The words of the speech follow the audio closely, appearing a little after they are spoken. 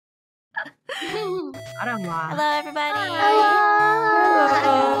Hello, everybody. Hello.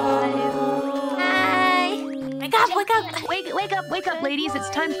 Hi. Wake up, wake up. Wake up, ladies. It's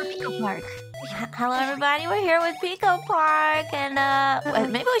time for Pico Park. Hello, everybody. We're here with Pico Park. And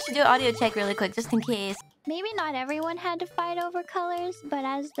maybe we should do an audio check really quick, just in case. Maybe not everyone had to fight over colors, but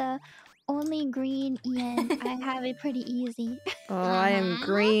as the only green EN, I have it pretty easy. Oh, I am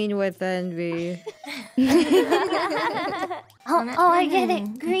green with envy. I get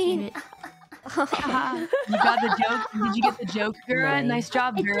it. Green. You got the joke? Did you get the joke, Gura? Nice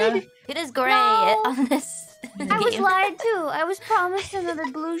job, Gura. It is gray on this. I was lied to. I was promised another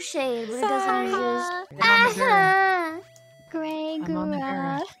blue shade, but it doesn't exist. Gray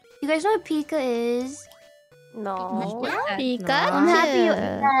Gura. You guys know what Pika is? No. Pika? No. I'm happy you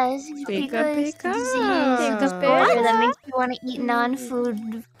guys. Pika is the disease that makes you want to eat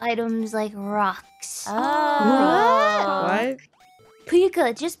non-food items like rocks. Oh. What?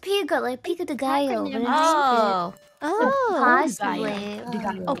 Pika, just Pika, like Pika de Gallo. But possibly.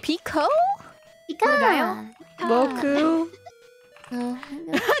 Oh, Pico? Pika. Boku? No.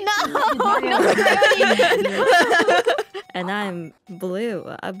 And I'm blue.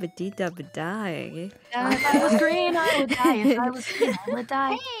 Abadee-dabadai. If I was green, I would die. If I was green, I would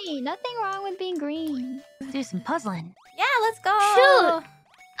die. Hey, nothing wrong with being green. Let's do some puzzling. Yeah, let's go. Shoot.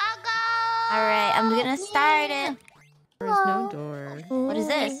 I'll go. All right, I'm gonna start it. There's no door. What is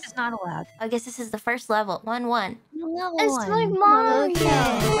this? It's not allowed. I guess this is the first level. 1-1. It's like Mario.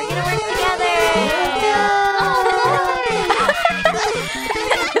 We're gonna work together.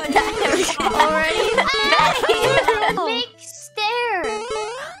 Already? Big stare.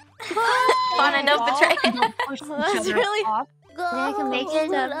 Fauna, don't betray. That's really... I can make it.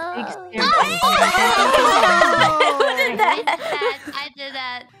 Who did that? I did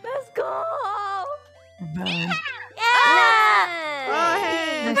that. Let's go. Burn. Oh,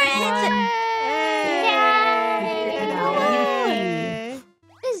 hey.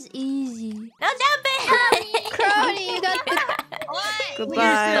 This is easy. No jumping. Crony, you got the...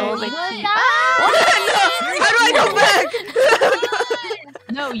 Goodbye. Stole the key. How do I go back?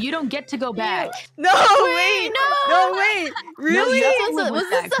 No, you don't get to go back. No, wait. No, wait. Really? Was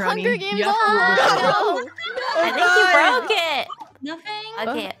this the Hunger Games? No. I think you broke it. Nothing?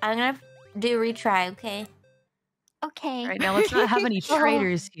 Okay, I'm gonna do retry, okay? Okay. All right, now let's not have any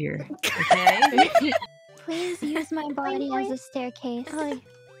traitors here, okay? Please use my body as a staircase.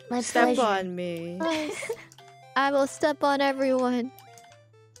 My Step pleasure. on me. I will step on everyone.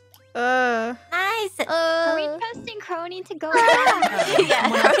 Nice. Are we trusting Crony to go back? Yeah,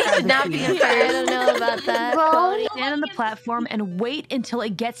 Crony should not be in I first. don't know about that. Stand on the platform and wait until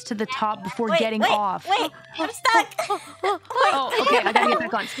it gets to the top before getting off. Wait, I'm stuck. Oh, okay, I gotta get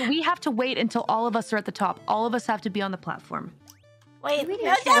back on. So we have to wait until all of us are at the top. All of us have to be on the platform. Wait, no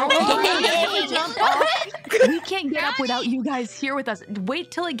Jump off. We can't get up without you guys here with us.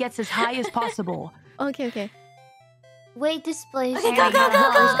 Wait till it gets as high as possible. Okay. Wait, display. Okay, go.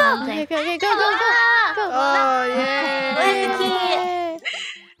 Okay, go. Oh, yeah. Where's the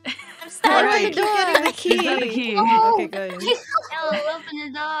key? I'm stuck. Alright, door. getting the key. There's not a key. Okay, good. Ellis, open the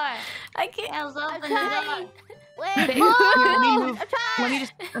door. I can't. Ellis, open the door. Okay, here, let me move.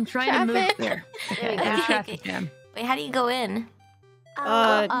 I'm trying to move there. Okay, there's traffic jam. Wait, how do you go in?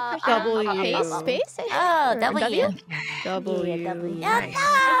 W. Space? Oh, W. W. Yeah,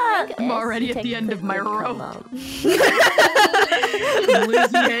 I'm already at the end of my rope.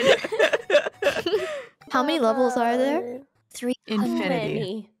 How many levels are there? 3.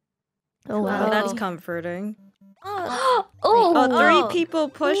 Infinity. Oh, Oh, wow. that's comforting. Oh, Oh, 3 people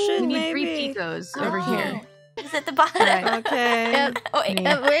We pushing, need maybe? 3 picos over here. It's at the bottom. Right. Okay. Yep. Oh, wait. Me.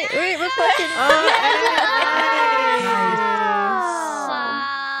 Wait, we're pushing.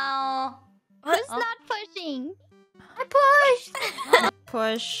 Wow. Who's not pushing? I pushed.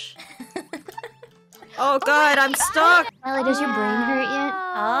 Push. Oh god, I'm stuck! Ellie, does your brain hurt yet?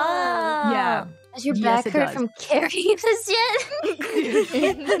 Oh. Yeah. Does your Yes, back it hurt does. from carrying this yet?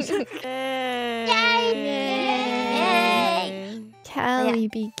 Yay! Callie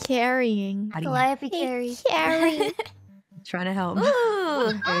be carrying. Calliope carry. Carry. Trying to help.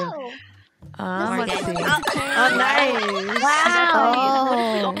 Ooh. Let's see. Oh, nice!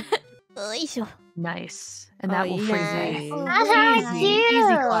 Oh. Nice. And that will freeze yay. it. That's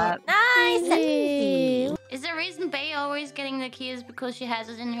Easy clap. Nice. Yay. Is the reason Bay always getting the key is because she has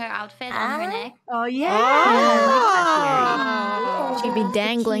it in her outfit on her neck? Oh, yeah. Oh! She'd be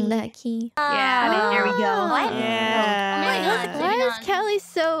dangling that key. Yeah, there we go. What? Yeah. Why is Callie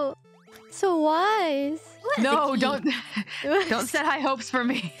so wise? No, don't set high hopes for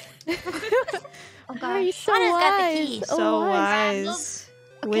me. Why are you so Anna's got the wise? key. Oh, So wise. wise.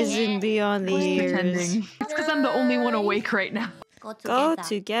 Wisdom beyond the years. Pretending. It's because I'm the only one awake right now. Go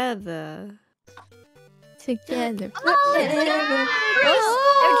together. Together. They're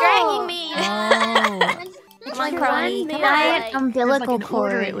dragging me. Oh. Come on, Crony. Come Giant on. umbilical There's like an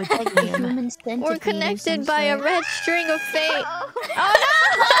order cord. it would Like the human centipede. We're connected by a red string of fate.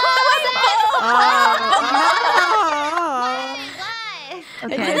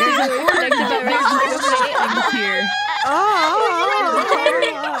 Okay, We're there's connected by a red string of fate. here.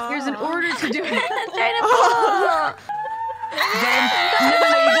 Here's an order to do it. Trying to pull. Then, no,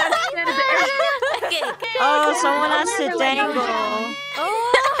 you gotta stand at the air. Okay. Oh, someone has to dangle.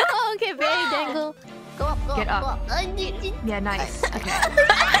 Oh, okay, very dangle. Get up. Yeah, nice. Okay.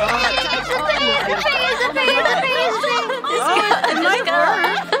 It might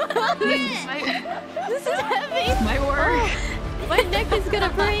work. This is heavy. Might work. My neck is gonna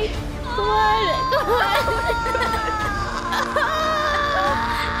break. Come on.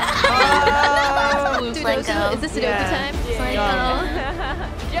 Sudoku? Is this Sudoku time?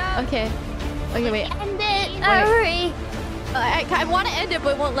 Okay. Okay, wait. End it. Hurry. I want to end it,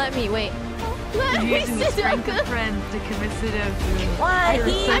 but it won't let me. Wait. Let me Using the strength Sudoku. of friends to convince Sudoku. One. I'm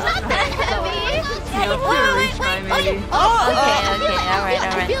not that heavy. Try maybe. Okay. All right.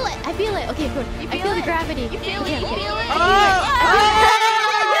 I feel it. I feel it. Okay, good. I feel the gravity. You feel it.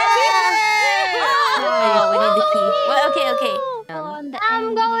 Oh, we need the key. Well, okay.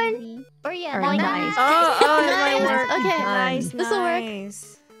 I'm going. Or yeah, Alright, like nice. Oh, it might work. Okay. Nice, This'll work.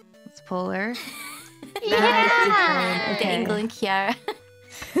 nice. Let's pull her. Yeah. Dangling Kiara.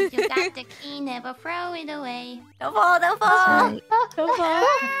 you got the key, never throw it away. Don't fall. Don't fall. Don't fall.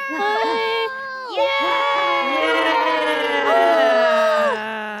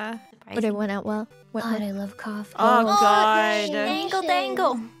 Yeah. But it went out well. God, I love coffee. Oh, God.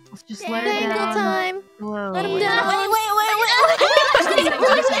 Dangle. Let's just let her Dangle down. time. Whoa. Let him down.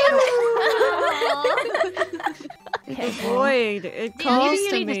 The void. It calls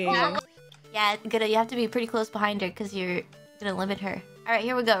to me. Yeah, good. You have to be pretty close behind her because you're gonna limit her. All right,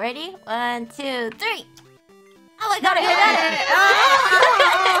 here we go. Ready? 1, 2, 3. Oh, I got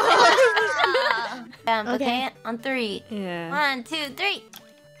it! Okay, on 3. Yeah. 1, 2, 3.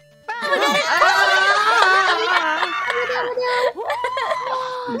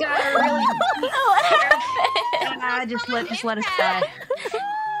 Got her really. What happened? Just let us die.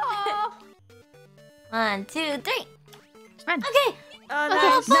 1, 2, 3. Run. Okay. Oh,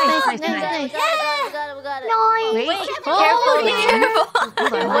 Nice. Yeah. Wait. Wait. Careful. Be careful.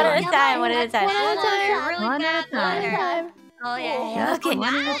 Hold on, One at a time. One at a time. One at a time. Oh yeah. Okay.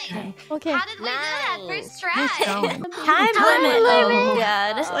 One at a time. Okay. How did we do that first try? Nice going. Time limit. Oh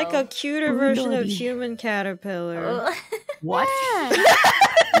God. It's like a cuter version of human caterpillar. What? Are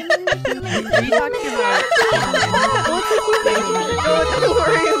you talking about? Don't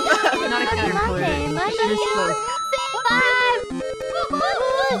worry about it. Not a caterpillar. Just close.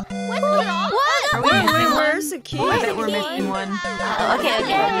 What? Are we missing Where's the one? key? I bet we're missing one. Oh, okay.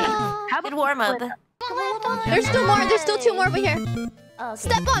 How good warm up? There's still more. There's still 2 more over here.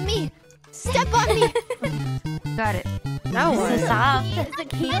 Step on me. Step on me. Got it. That This is one. soft.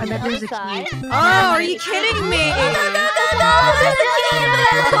 I bet there's a key. Oh, are you kidding me?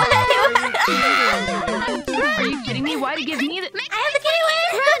 Are you kidding me? Why'd you give me the... I have the key.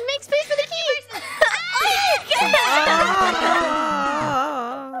 Run. Make space for the key.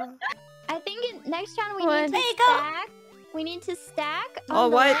 I think next round we What? need There to you go. stack. We need to stack Oh, on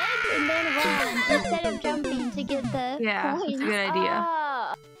the what? ledge and then run instead of jumping to get the Yeah, coins. that's a good idea.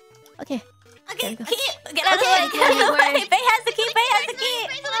 Okay. Okay, key. Get out of the way. Get out of the way. Faye has the key. Faye has the key.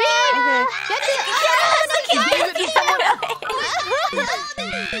 Okay. Kiara has the key.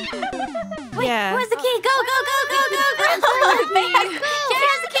 Wait, Yeah. who has the key? Go. Faye has Kiara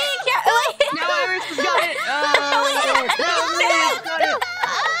has the key. Kiara, wait. No, Iris has got it.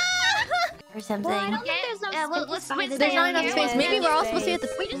 Or something. I don't think there's no let's space. switch There's not enough here. space. Maybe we're all supposed to be at the.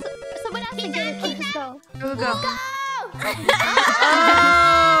 We just someone has to get it. Just go. Go. Go.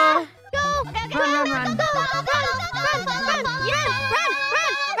 Run.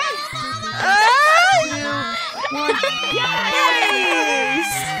 Yes,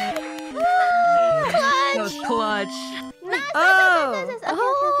 run. That was clutch.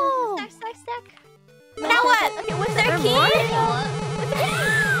 Oh. Okay. Stack. Now what? Okay, what's their key?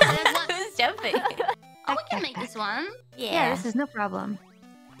 There's one- Who's jumping? Oh, we can make this one. Yeah. This is no problem.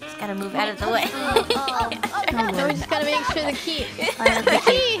 Just gotta move out of the way. No, we just gotta make sure the key. I have the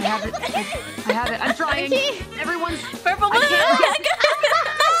key. I have it. I'm trying. Key. Everyone's... Purple blue.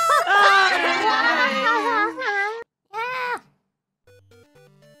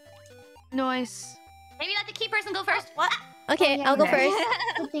 Nice. Maybe let the key person go first. What? Okay, I'll go first.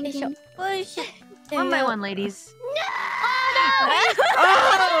 Push. One by one, ladies.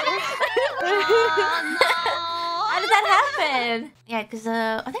 How did that happen? Yeah, because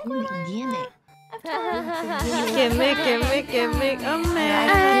I think we were... Gimme a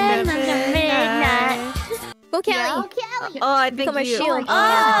Midnight. Go, Callie. Oh, I think Become a you. shield.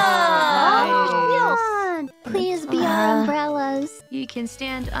 Oh, please be our umbrellas. You can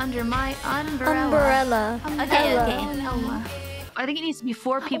stand under my umbrella. Okay. I think it needs to be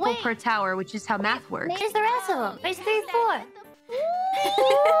 4 people per tower, which is how math works. Where's the rest of them? Where's 3, 4?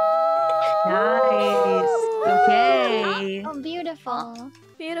 Nice. Okay. Oh, beautiful.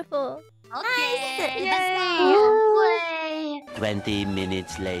 Beautiful. Okay. Yay. 20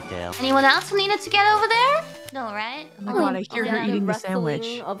 minutes later. Anyone else who needed to get over there? No, right? Oh my god, I hear her eating the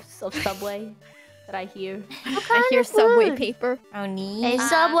sandwich. Of Subway that I hear. I hear Subway paper. Hey,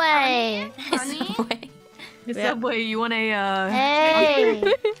 Subway. Subway. Subway, you want a Hey.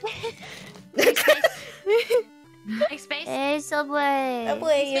 Make space. Hey, Subway.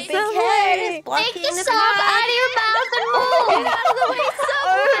 Subway, your big Subway. head is blocking Take the the sub out of your mouth and move. Get out of the way,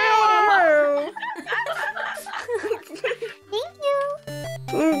 Subway. Thank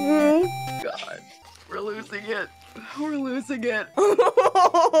you. God, we're losing it. We're losing it.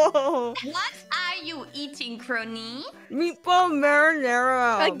 What are you eating, Crony? Meatball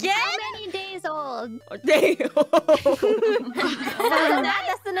marinara. Again? How many days old? Damn.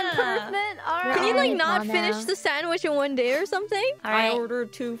 That's an improvement. Alright. Can you like not finish the sandwich in one day or something? All I right.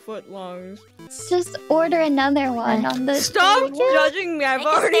 ordered 2 footlongs. Just order another one on the. Stop judging me. I've Make a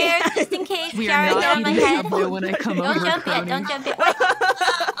already stair had just in case We Shara's are on not my eating head. Subway when I come over. Don't jump yet. Crony. Don't jump yet.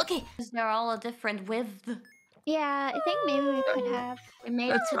 Okay. They're all a different width. Yeah, I think maybe we could have. We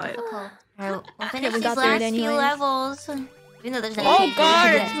made That's it too fine. difficult. Alright, we'll finish we these got through it last few anyways. levels. Even though there's no Oh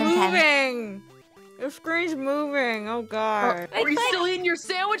god, it's moving. The screen's moving. Oh god. Are you still eating your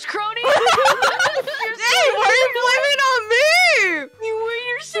sandwich, Crony? Hey, why are you blaming on me? You ate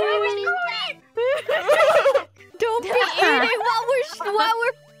your sandwich, Crony. Don't be eating while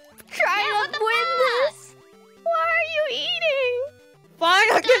we're trying to win this. Why are you eating? Fine,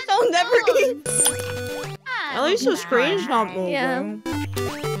 I guess I'll never eat. At least the screen's not moving. Yeah.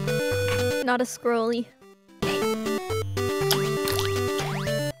 Not a scrolly.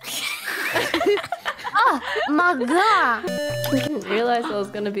 Oh my god! I didn't realize I was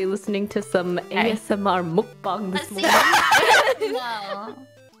gonna be listening to some ASMR mukbang this Let's see. morning. No.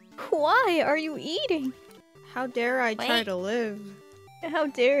 Why are you eating? How dare I try Wait. to live? How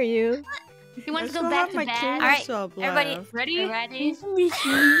dare you? You want I to still go back have to my bed? king Alright, sub everybody, left. Ready? You ready?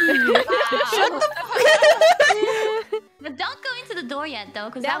 But don't go into the door yet, though,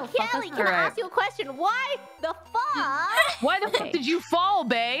 because that will fuck us Can I ask you a question? Why the fuck? Why the fuck did you fall,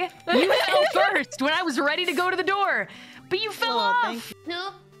 Bae? You fell first when I was ready to go to the door, but you fell Oh, off. thank you. 2,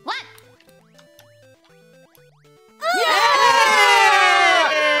 1.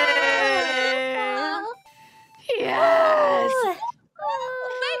 Yes.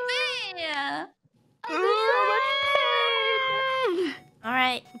 Baby!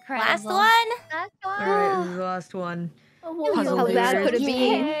 Alright, Incredible. last one. All right, this is the last one. Puzzle How bad lasers. could it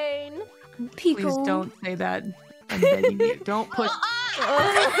be? Please don't say that. I'm begging you. Don't push.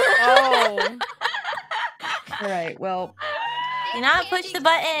 Oh. All right. Well, Do not push the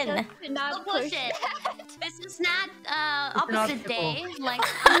button. Don't push it. This is not opposite obstacle. day like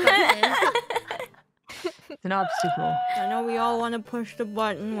opposites. it's an obstacle. I know we all want to push the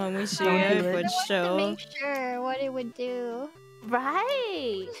button when we see Don't do it, it. but To still. make sure what it would do.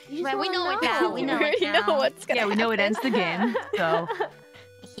 Right. You Right, we just know wanna it now. We know it now. know what's gonna Yeah, we know it ends the game. So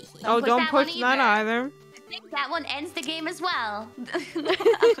Oh, push don't that one push that either. either. I think that one ends the game as well.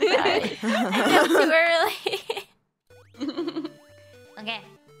 I jumped too early. Okay.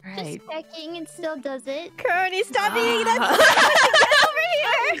 all right. Just checking, it still does it. Kearney, stop eating that. Get over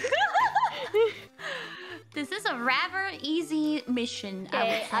here. This is a rather easy mission, I Okay,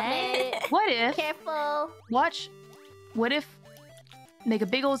 would I say. made it. What if? Careful. Watch. What if? Make a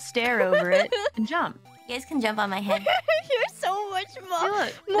big old stare over it and jump. You guys can jump on my head. You're so much more.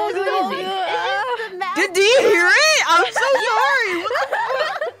 Look. More It's Did you hear it? I'm so sorry.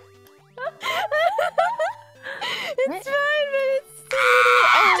 It's fine, but it's.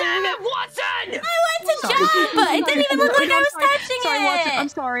 Damn it, Watson! I went to jump, but it didn't even look like I was touching Sorry, it. Watson.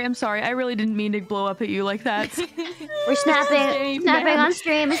 I'm sorry. I really didn't mean to blow up at you like that. We're snapping on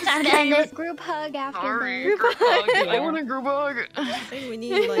stream. It's time to end it. Group hug after Sorry. this. Group hug. I want a group hug. I think we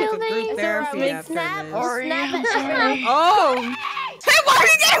need like a group therapy Wait, after snap this. or snap it. Oh! Hey, why are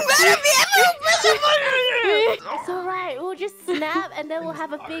you getting mad at me? It's alright. We'll just snap and then we'll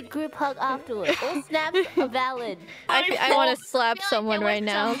have a big group hug afterwards. All snaps are valid. I want to slap someone right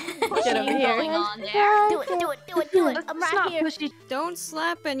now. Get over here. Do it. I'm right here. Don't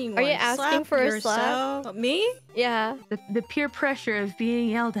slap anyone. Are you asking slap for a yourself. slap? Me? Yeah. The peer pressure of being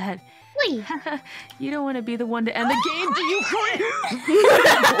yelled at. You don't want to be the one to end the game, do you, Corey?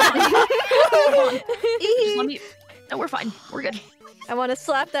 Just let me... No, we're fine. We're good. I want to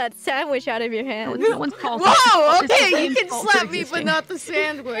slap that sandwich out of your hand. No one's called. Whoa! It's the Okay, you game's can fault slap for me, but existing. not the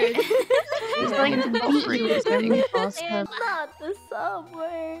sandwich. He's going to beat you. It's not the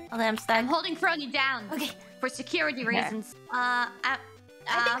subway. Oh, then I'm I'm stuck. holding Crony down. Okay. For security reasons. I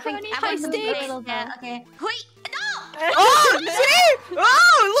think Crony's I was high stakes. Yeah, okay. Wait! No! Oh, see?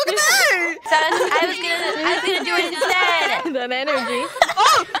 Oh, look at that! Son, I was gonna do it instead. That energy.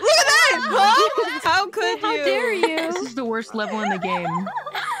 Oh, look at that! Huh? How could How you? dare you? This is the worst level in the game.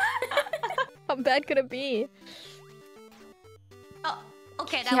 How bad could it be? Oh,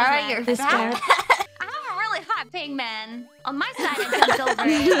 okay, that Kiara, was you're bad. back. I have a really hot ping man. On my side, it comes over.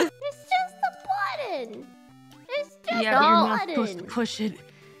 It's just a button. It's just Yeah, a but you're not button. supposed to push it.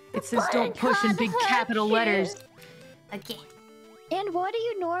 It says button don't push in can't big hurt capital you. letters. Okay. And what do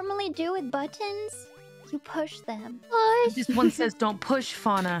you normally do with buttons? You push them. This one says don't push,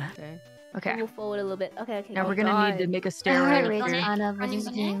 Fauna. Okay. Move forward a little bit. Okay. Now we're gonna need to make a Heart stairway. rate Next. Anna Running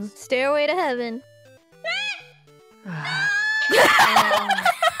versus the you. next. Stairway to heaven.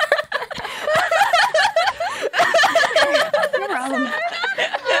 No problem.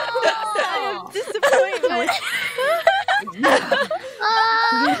 Disappointment.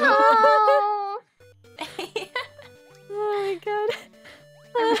 Oh. Oh my god.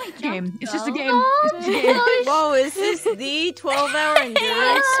 Game. It's just a game. It's just a game. Whoa, is this the 12-hour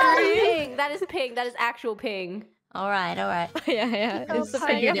endurance stream? Ping. That is ping. That is actual ping. All right. Yeah. It's the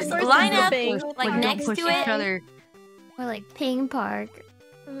Park. figure. Just First line is the up, thing. like, don't next push to each it. other. Or like Ping Park.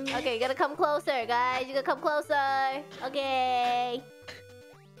 Okay, you gotta come closer, guys. You gotta come closer. Okay.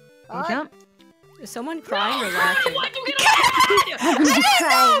 You jump. Is someone crying or laughing? Why'd you get up?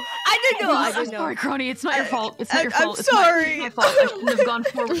 I didn't know. I'm sorry, Crony. It's not your fault. It's not your I'm fault. It's sorry. my fault. I shouldn't have gone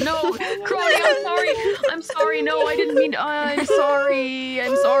forward. No, Crony, I'm sorry. I'm sorry. No, I didn't mean to. I'm sorry.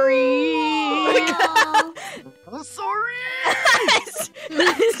 I'm sorry. I'm sorry. All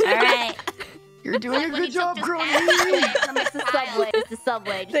right. You're doing a good job, Crony. It's the subway. It's the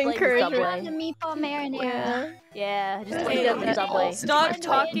subway. Just blame the encouragement. subway. meatball marinara. Yeah, just blame it on the subway. Stop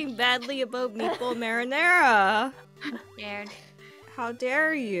talking badly about meatball marinara. Scared. How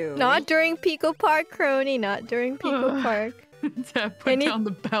dare you? Not during Pico Park, Crony. Not during Pico Park. Put down the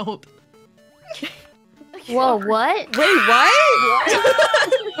belt. Whoa, what? Wait, what?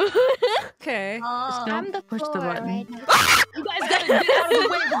 Okay. Just don't I'm the push the floor button. right now. You guys gotta get out of the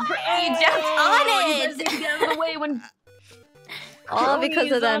way. Hey, jump on You it. guys gotta get out of the way when. All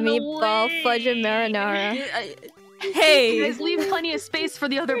because of that Crony's on the meatball way. fudge and marinara. You Hey. guys leave plenty of space for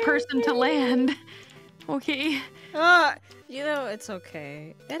the other person to land. Okay. You know, it's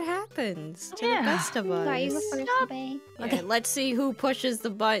okay. It happens to Yeah. the best of us. Sorry, you go first, Bay. Okay, let's see who pushes the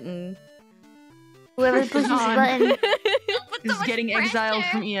button. Whoever pushes the on. button. Is getting exiled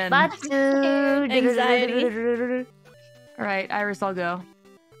from Ian. Batu. Anxiety. All right, Iris, I'll go.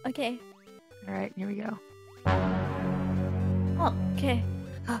 Okay. All right, here we go. Okay.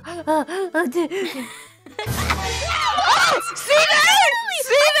 See that?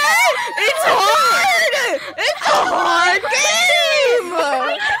 See that? It's hard! It's a hard game!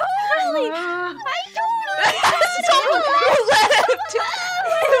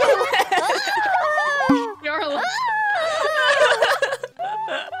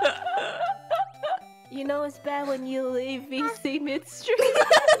 You know it's bad when you leave VC midstream.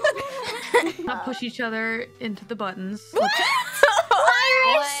 Not push each other into the buttons.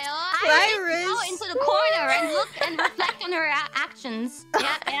 Iris! Go into the corner and look and reflect on her actions.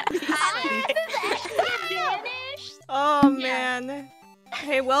 Yeah. Oh man.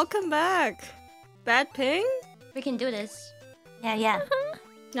 Hey, welcome back. Bad ping? We can do this. Yeah.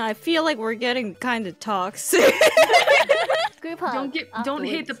 No, I feel like we're getting kind of toxic. Group hug. Don't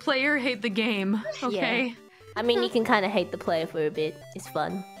hate the player, hate the game. Okay. I mean, you can kind of hate the player for a bit. It's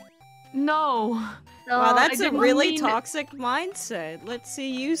fun. No. Wow, that's I a didn't really mean- toxic mindset. Let's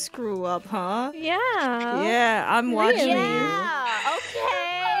see you screw up, huh? Yeah. Yeah, I'm watching you. Yeah.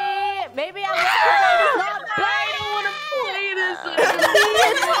 Okay. Maybe I'm not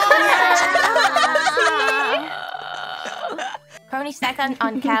Crony stack on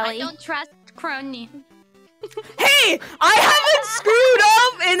I Callie. don't trust Crony. Hey, I haven't screwed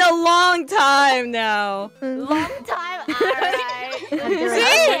up in a long time now. long time. Alright.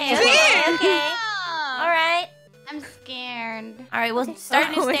 Okay. Alright, we'll start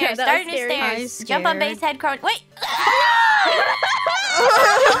a new my stairs. God, that Start a was new scary. stairs. Jump on base head, Crony. Wait!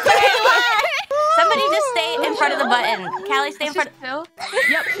 Somebody just stay in front of the button. Callie, stay in front of...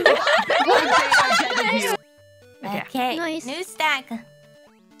 Yep. Okay, Nice. new stack.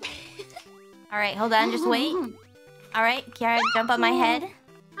 Alright, hold on, just wait. Alright, Kiara, jump on my head.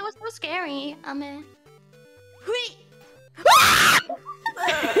 That was so scary. Okay,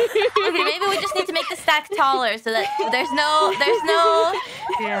 maybe we just need to make the stack taller so that there's no...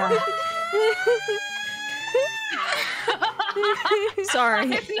 Yeah. Sorry,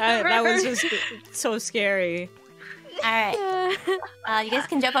 that was just so scary. Alright. You guys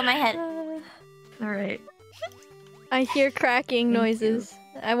can jump on my head. All right. I hear cracking noises.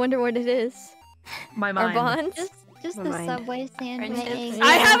 I wonder what it is. My Our mind. bonds? Just Never the mind. Subway sandwich. Friendships.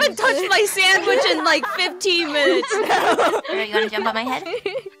 I haven't touched my sandwich in like 15 minutes now. Alright, you wanna jump on my head?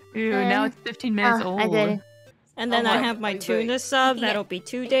 Ew, now it's 15 minutes old. I did it. And then I have my tuna sub. That'll be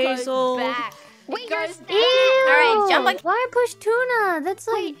 2 days old. Wait, Ew! Alright, jump on... Why push tuna? That's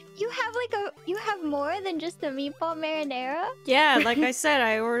like... You have more than just the meatball marinara? Yeah, like I said,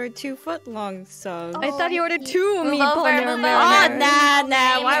 I ordered 2 foot-long subs. I thought you ordered 2 Move meatball over, move marinara. over. Oh, nah.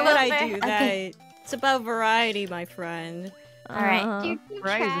 Okay, Why move would I over. do that? Okay. It's about variety, my friend. Alright.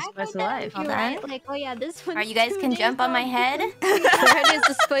 Right, is the spice of life. Hold You're on. right, like, oh yeah, this one. Alright, you guys can jump on my head. That is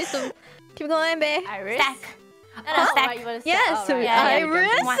the spice of... Keep going, babe. Iris? Stack. No, stack. Yes, Oh, right. Yeah, yeah.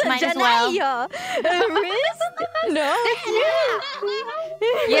 Iris, Might as well. Janaya. Iris? No.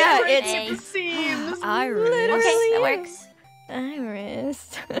 Yeah, it's Hey. Seems. Iris. Okay, that works.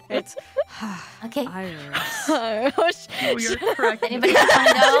 Iris. It's Okay. Iris. Oh, Oh, you're correct. Anybody else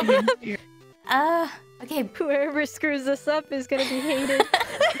wanna go? Okay. whoever screws this up is gonna be hated.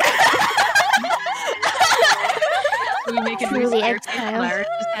 Can we make it Truly more exile.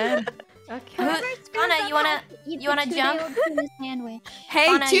 Laris's head? Fauna, you wanna jump? Sandwich. Hey,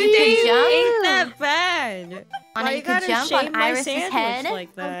 Fauna, 2 you can days jump? ain't that bad. Fauna, Why you can gotta jump shave on my Iris's sandwich head.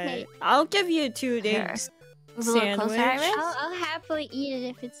 like that? Okay. I'll give you 2 days. Here. Move a little closer, Sandwich. Iris. I'll happily eat it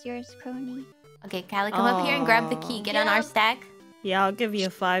if it's yours, Crony. Okay, Callie, come up here and grab the key. Get on our stack. Yeah, I'll give you a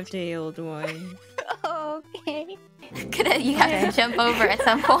 5-day-old one. Okay. You have to jump over at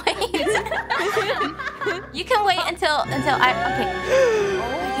some point. You can wait until I.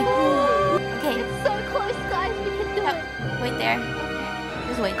 Okay. It's so close, guys. We can do it. Wait there.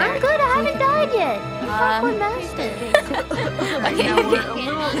 Just wait there. I'm good, I haven't died yet. You Um, fucking master. Okay. Now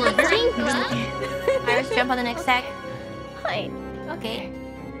we're very Iris, jump on the next stack. Hi. Okay.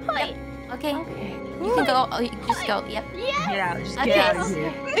 Hi. Okay. You can go. Oh, you can just go. Yep. Yeah, just Okay. get out of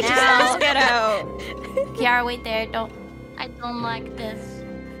here. Now, Just get out. Kiara, wait there. Don't. I don't like this.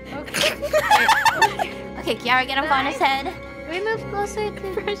 Okay, Kiara, get on Fauna's head. We move closer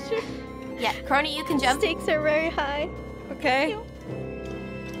to Pressure. Yeah, Crony, you can jump. Stakes are very high. Okay.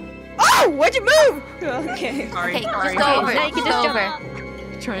 Oh, why'd you move? Okay. Sorry, Okay, sorry. just go over. Now you can Just just go over.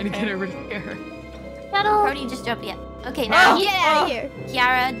 Trying to get over to here. Shuttle. Crony, just jump. Yeah. Okay, now Get out of here.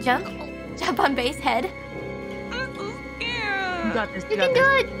 Kiara, jump. Jump on base head. I'm so You scared. got this. You can do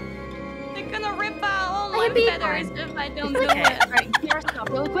it. They're gonna rip out all I my can be- feathers if I don't do Okay, it. alright, Kiara, stop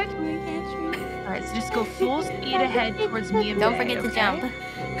really quick. Alright, so just go full speed ahead towards me and Don't Faye, forget to okay? jump.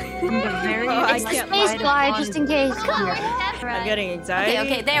 From the very Oh, I It's the can't space side of bar, Fauna's just in case. I'm getting anxiety.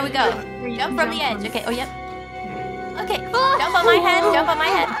 Okay, there we go. Jump from the jump edge. Okay, oh, yep. Okay, jump on my head. Jump on my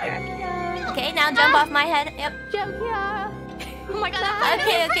head. Okay, now jump off my head. Yep. Jump here. Oh my god.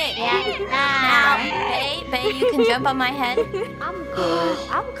 Okay. Now, Faye, you can jump on my head. I'm good.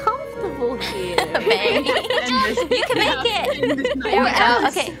 I'm comfortable here. Faye, you can make it. There we go.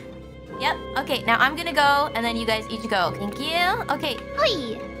 Okay. Yep. Okay, now I'm gonna go, and then you guys each go. Thank you. Okay.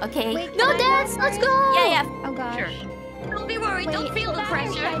 Okay. Wait, no dance, let's go! Yeah. Oh gosh. Sure. Don't be worried. Wait, don't feel the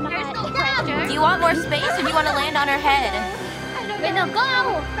pressure. There's no Do pressure. you want more space, or do you want to land on her head? Wait, no,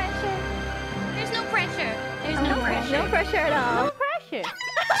 go! There's no pressure. There's no pressure. No pressure at all. No pressure.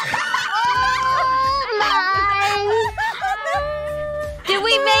 Did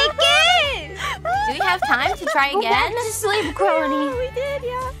we make it? Do we have time to try Go back again? to sleep, Crony. We did,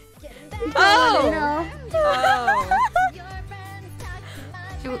 yeah. Oh. No.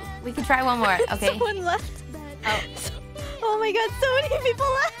 Oh. We can try one more. Okay. Someone left. Oh. Oh my god, so many people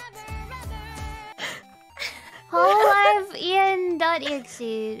left.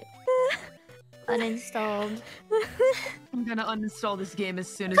 hololive-EN.exe uninstalled. I'm gonna uninstall this game as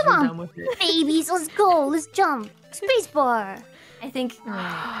soon as Come we're on. done with it. Babies, let's go. Let's jump. Spacebar. I think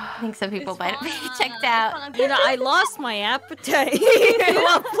some people might have been checked out. You know, I lost my appetite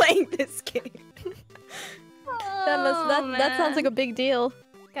while playing this game. That sounds like a big deal.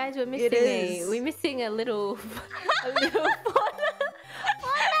 Guys, we're missing a little Fauna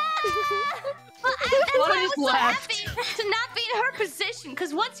just left. To not be in her position,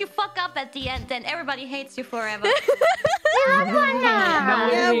 because once you fuck up at the end, then everybody hates you forever. Yeah,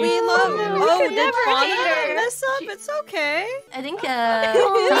 we love it. Oh, did Fauna mess up? It's okay. I think someone has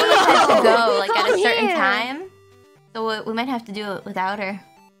to go like at a certain time, so we might have to do it without her.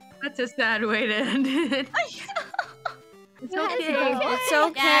 That's a sad way to end it. It's okay. It's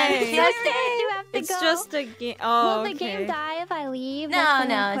okay. Yeah, You have to It's go. just a game. Oh, Will the game die if I leave? No, That's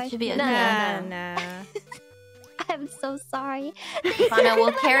my no, it question. should be okay. Nah. I'm so sorry. Fauna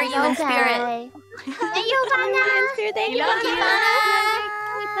will carry you in spirit. Thank you, Fauna. Thank you, Love you, Fauna.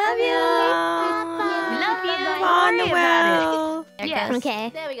 Fauna. We love you. Love you. Fauna, about There it Yes. goes. Okay.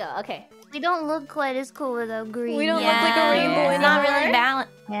 There we go. Okay. We don't look quite as cool without green. We don't Yeah, look like a rainbow it's not anymore. really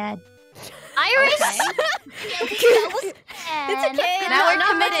balanced. Yeah. Iris. It's okay. Now we're Not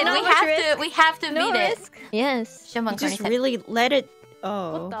committed. much We have to No beat it. risk. Yes. Shimon Just Corny really let it. What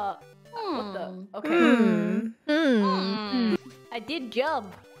Oh. the? What the? Okay. I did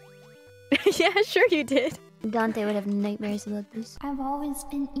jump. Yeah, sure you did. Dante would have nightmares about this. I've always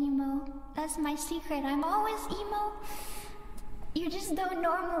been emo. That's my secret. I'm always emo. You just don't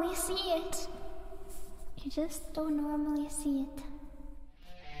normally see it. You just don't normally see it.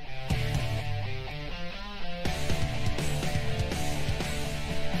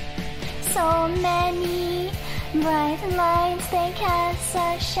 So many bright lights, they cast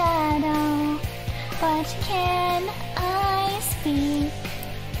a shadow. But can I speak?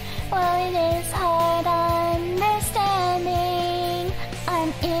 Well, it is hard understanding.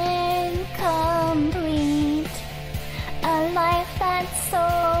 I'm incomplete. A life that's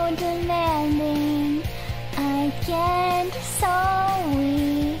so demanding. I get so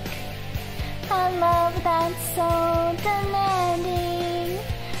weak. A love that's so demanding.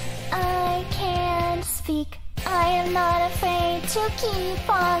 I can't speak. I am not afraid to keep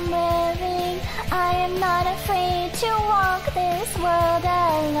on living. I am not afraid to walk this world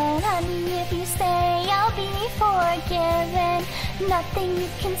alone. Honey, if you stay, I'll be forgiven. Nothing you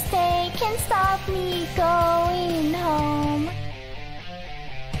can say can stop me going home.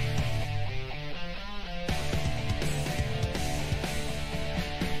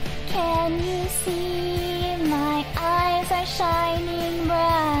 Can you see my eyes are shining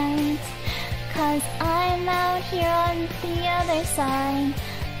bright? 'Cause I'm out here on the other side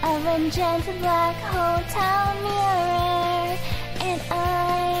of a jet black hotel mirror, and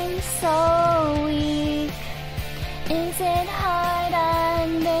I'm so weak. Is it hard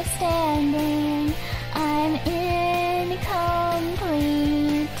understanding? I'm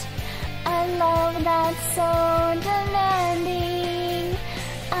incomplete. A love that's so demanding.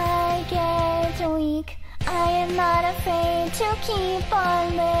 I get weak. I am not afraid to keep on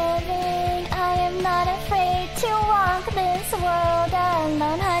living. I am not afraid to walk this world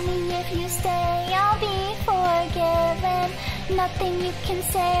alone. Honey, if you stay, I'll be forgiven. Nothing you can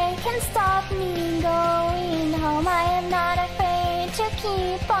say can stop me going home. I am not afraid to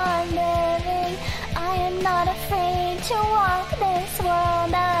keep on living. I am not afraid to walk this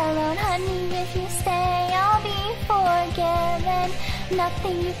world alone. Honey, if you stay, I'll be forgiven.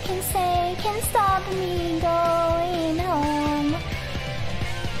 Nothing you can say can stop me going home.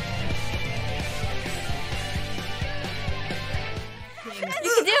 You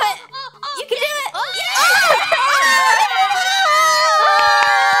can do it! You can do it!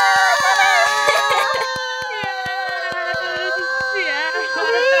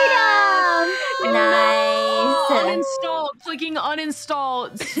 Nice. Uninstall. Clicking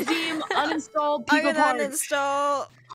uninstall. Steam uninstall I'm Pico gonna Park. uninstall.